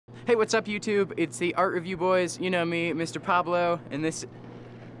Hey, what's up, YouTube? It's the Art Review Boys. You know me, Mr. Pablo, and this.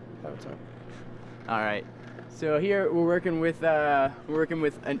 Oh, what's up? All right. So here we're working with a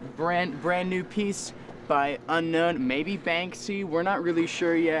brand new piece by Unknown, maybe Banksy. We're not really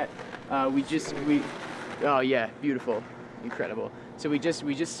sure yet. Oh yeah, beautiful, incredible. So we just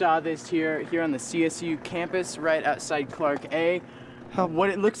saw this here on the CSU campus, right outside Clark A. Help. What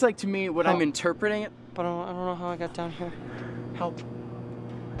it looks like to me, what Help. I'm interpreting it. But I don't know how I got down here. Help.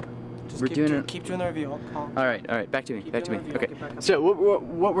 Just We're keep doing it. Keep doing the review. All right, back to me, Keep back to me. doing the review. Okay. I'll get back up. So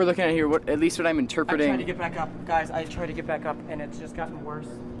what we're looking at here, at least what I'm interpreting. I tried to get back up, guys. I tried to get back up, and it's just gotten worse.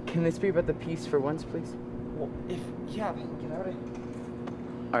 Can this be about the piece for once, please? Well, get out of here.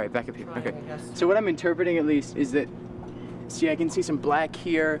 All right, back up here. Trying, Okay. I guess. So what I'm interpreting, at least, is that, see, I can see some black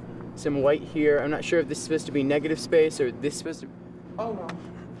here, some white here. I'm not sure if this is supposed to be negative space or this is supposed to. Oh no.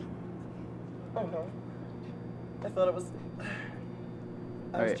 Oh no. I thought it was.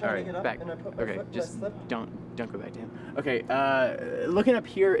 I was trying to get up, back. and I put my foot in Just my slip. don't go back to him. Okay, looking up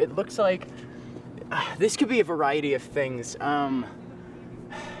here, it looks like this could be a variety of things. I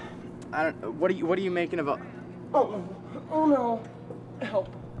don't. What are you making of a? Oh no. Oh no.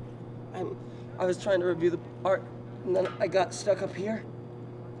 Help. I was trying to review the art, and then I got stuck up here,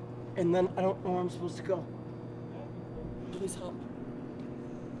 and then I don't know where I'm supposed to go. Please help.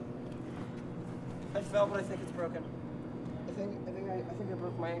 I fell, but I think it's broken. I think I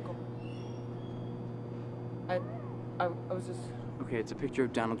broke my ankle. I was just. Okay, it's a picture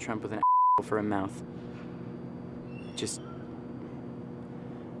of Donald Trump with an for a mouth. Just.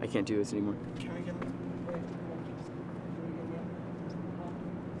 I can't do this anymore. Can we get?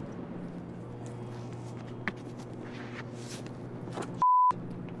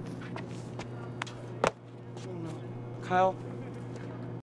 Oh no. Kyle,